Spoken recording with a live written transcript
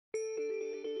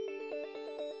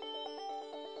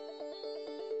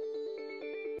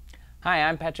Hi,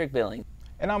 I'm Patrick Billing.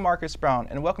 And I'm Marcus Brown,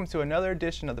 and welcome to another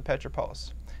edition of the Petra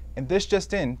Pulse. And this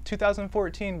just in,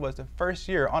 2014 was the first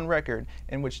year on record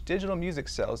in which digital music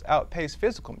sales outpaced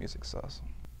physical music sales.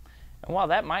 And while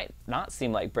that might not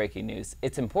seem like breaking news,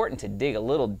 it's important to dig a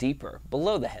little deeper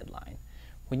below the headline.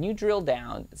 When you drill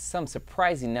down, some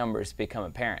surprising numbers become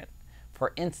apparent.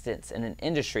 For instance, in an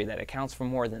industry that accounts for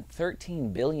more than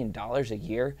 $13 billion a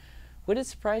year, would it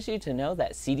surprise you to know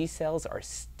that CD sales are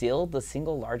still the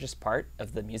single largest part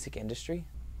of the music industry?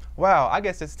 Wow, I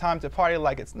guess it's time to party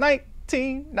like it's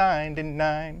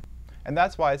 1999. And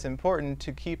that's why it's important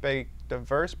to keep a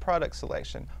diverse product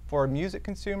selection for music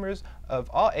consumers of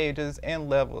all ages and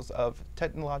levels of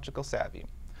technological savvy.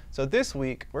 So this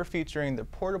week, we're featuring the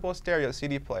portable stereo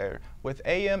CD player with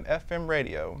AM/FM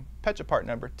radio, Petra part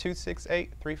number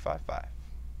 268355.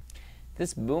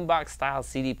 This boombox-style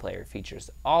CD player features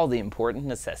all the important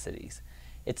necessities.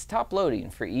 It's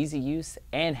top-loading for easy use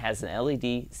and has an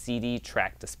LED CD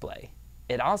track display.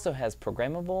 It also has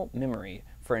programmable memory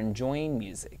for enjoying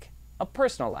music, a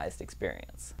personalized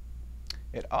experience.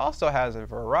 It also has a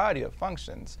variety of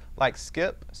functions like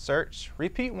skip, search,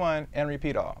 repeat one, and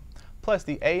repeat all. Plus,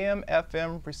 the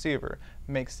AM/FM receiver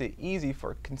makes it easy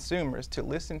for consumers to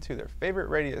listen to their favorite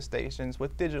radio stations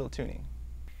with digital tuning.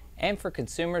 And for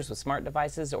consumers with smart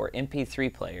devices or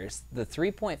MP3 players, the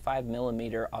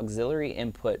 3.5mm auxiliary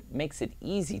input makes it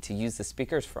easy to use the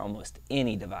speakers for almost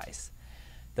any device.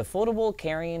 The foldable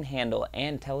carrying handle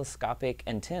and telescopic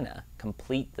antenna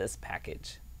complete this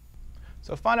package.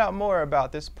 So find out more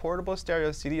about this portable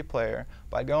stereo CD player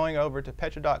by going over to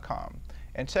Petra.com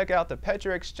and check out the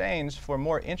Petra Exchange for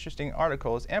more interesting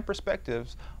articles and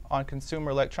perspectives on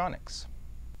consumer electronics.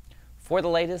 For the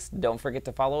latest, don't forget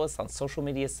to follow us on social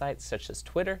media sites such as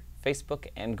Twitter, Facebook,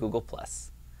 and Google+.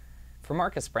 For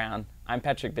Marcus Brown, I'm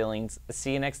Patrick Billings.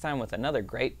 See you next time with another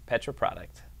great Petra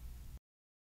product.